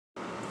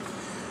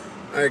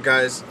Alright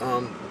guys,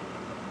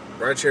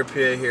 Rideshare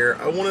PA here.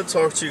 I want to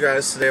talk to you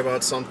guys today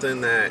about something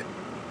that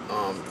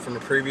from a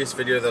previous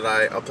video that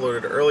I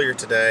uploaded earlier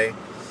today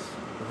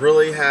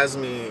really has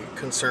me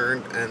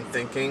concerned and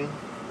thinking.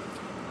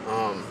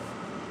 I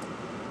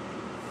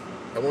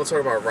want to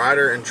talk about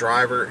rider and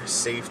driver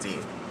safety.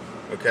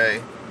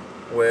 Okay,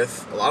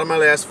 with a lot of my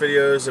last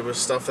videos it was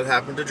stuff that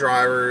happened to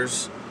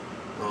drivers,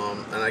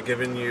 and I've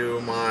given you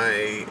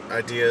my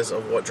ideas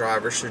of what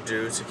drivers should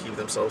do to keep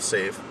themselves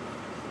safe.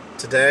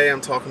 Today I'm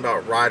talking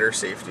about rider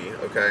safety,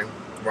 okay?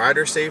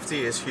 Rider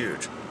safety is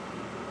huge.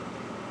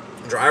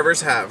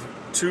 Drivers have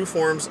two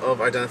forms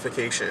of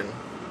identification: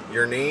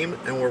 your name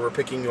and where we're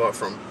picking you up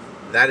from.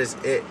 That is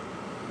it.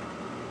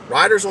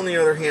 Riders, on the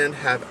other hand,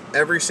 have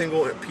every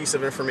single piece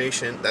of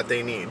information that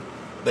they need.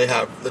 They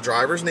have the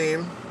driver's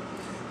name,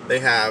 they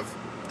have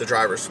the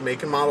driver's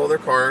make and model of their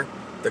car,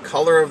 the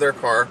color of their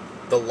car,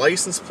 the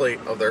license plate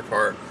of their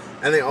car,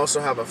 and they also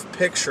have a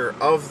picture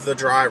of the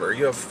driver.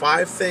 You have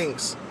 5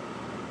 things.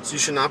 So you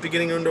should not be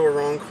getting into a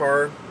wrong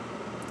car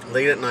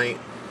late at night.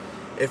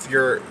 If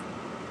you're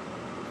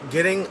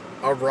getting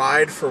a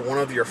ride for one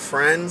of your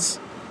friends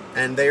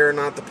and they are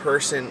not the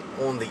person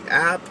on the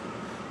app,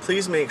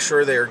 please make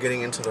sure they are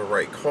getting into the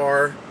right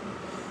car.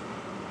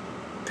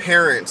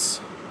 Parents,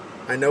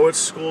 I know it's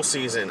school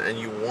season and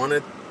you want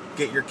to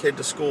get your kid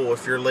to school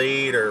if you're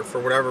late or for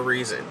whatever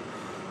reason.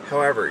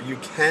 However, you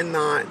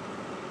cannot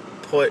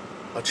put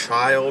a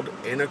child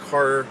in a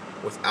car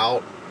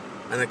without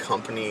an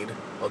accompanied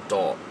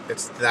adult.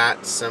 It's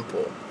that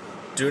simple.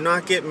 Do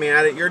not get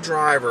mad at your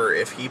driver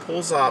if he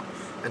pulls up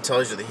and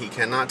tells you that he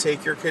cannot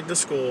take your kid to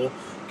school,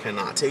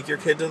 cannot take your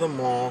kid to the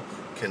mall,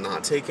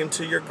 cannot take him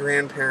to your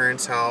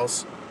grandparents'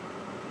 house.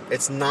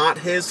 It's not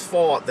his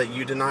fault that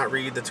you did not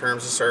read the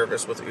terms of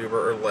service with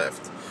Uber or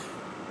Lyft.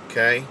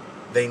 Okay?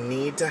 They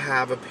need to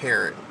have a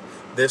parent.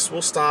 This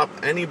will stop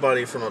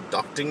anybody from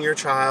abducting your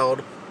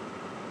child,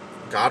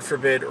 God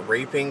forbid,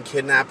 raping,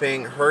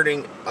 kidnapping,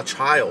 hurting a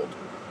child.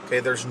 Okay,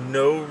 there's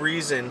no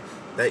reason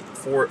that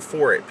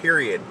for it,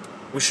 period.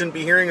 We shouldn't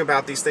be hearing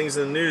about these things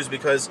in the news,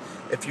 because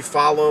if you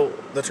follow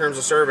the terms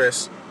of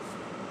service,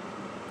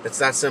 it's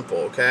that simple,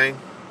 okay?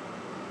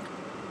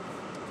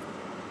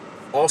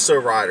 Also,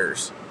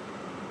 riders,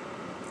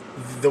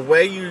 the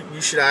way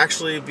you should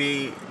actually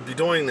be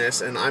doing this,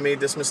 and I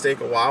made this mistake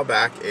a while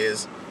back,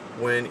 is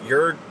when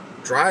your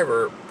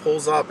driver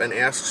pulls up and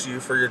asks you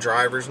for your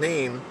driver's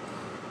name,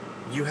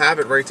 you have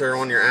it right there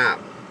on your app.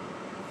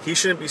 He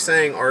shouldn't be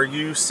saying, "Are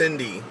you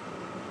Cindy?"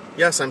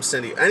 "Yes, I'm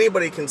Cindy."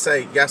 Anybody can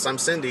say, "Yes, I'm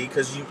Cindy,"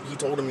 because he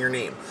told him your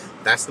name.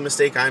 That's the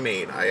mistake I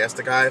made. I asked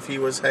the guy if he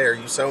was, "Hey, are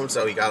you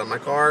so-and-so?" He got in my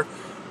car.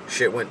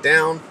 Shit went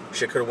down.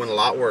 Shit could have went a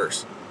lot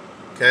worse.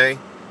 Okay?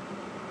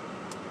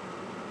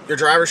 Your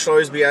driver should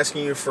always be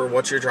asking you for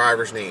what's your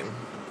driver's name.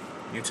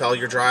 You tell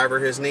your driver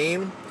his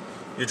name.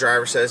 Your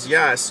driver says,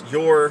 "Yes,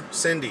 you're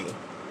Cindy."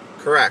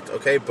 Correct.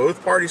 Okay?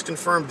 Both parties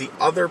confirmed the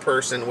other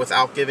person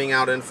without giving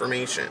out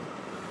information.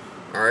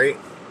 Alright?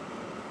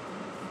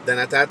 Then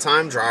at that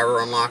time, driver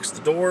unlocks the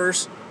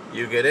doors,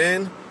 you get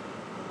in,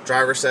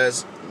 driver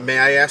says, "May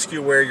I ask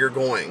you where you're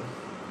going?"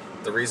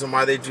 The reason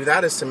why they do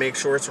that is to make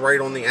sure it's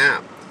right on the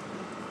app.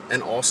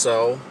 And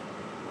also,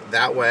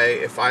 that way,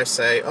 if I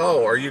say,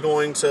 "Oh, are you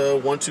going to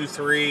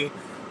 123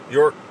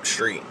 York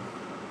Street?"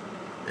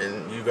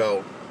 And you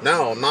go,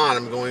 "No, I'm not,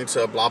 I'm going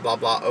to blah, blah,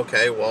 blah."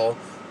 Okay, well,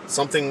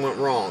 something went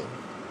wrong.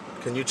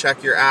 Can you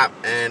check your app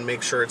and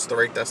make sure it's the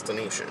right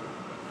destination?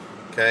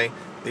 Okay?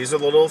 These are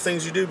the little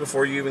things you do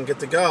before you even get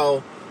to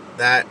go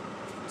that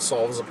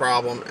solves the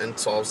problem and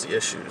solves the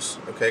issues.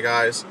 Okay,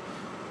 guys?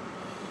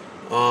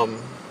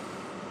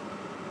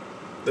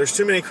 There's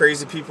too many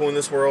crazy people in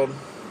this world.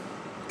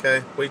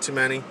 Okay? Way too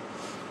many.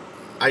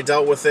 I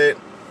dealt with it.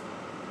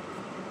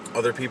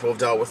 Other people have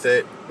dealt with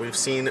it. We've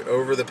seen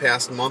over the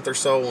past month or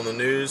so on the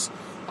news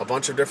a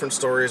bunch of different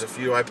stories. A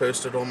few I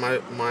posted on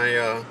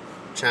my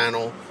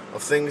channel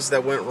of things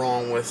that went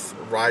wrong with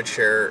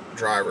rideshare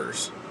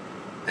drivers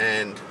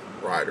and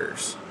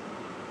riders.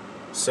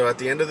 So at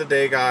the end of the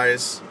day,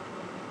 guys,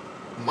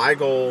 my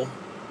goal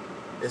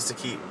is to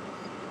keep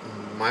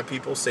my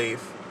people safe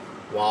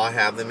while I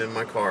have them in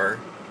my car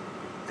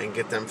and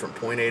get them from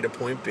point A to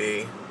point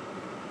B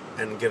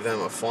and give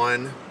them a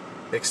fun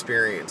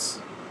experience.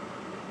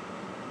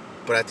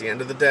 But at the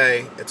end of the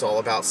day, it's all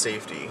about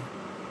safety.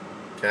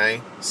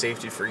 Okay?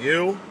 Safety for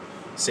you,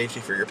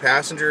 safety for your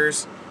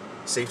passengers,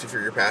 safety for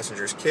your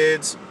passengers'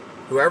 kids.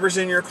 Whoever's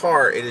in your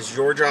car, it is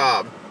your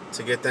job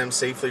to get them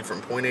safely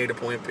from point A to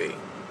point B.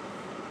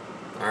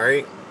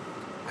 Alright?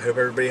 I hope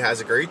everybody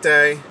has a great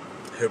day.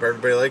 I hope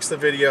everybody likes the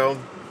video.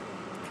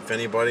 If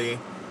anybody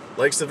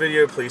likes the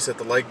video, please hit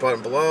the like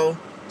button below.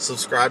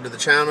 Subscribe to the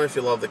channel if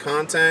you love the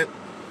content.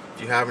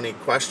 If you have any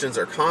questions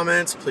or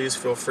comments, please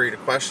feel free to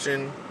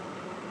question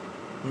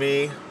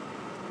me.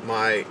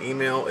 My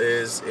email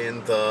is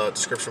in the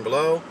description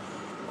below.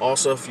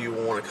 Also, if you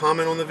want to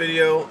comment on the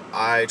video,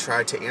 I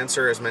try to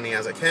answer as many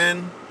as I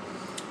can.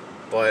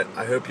 But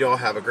I hope you all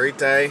have a great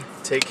day.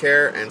 Take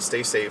care and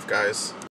stay safe, guys.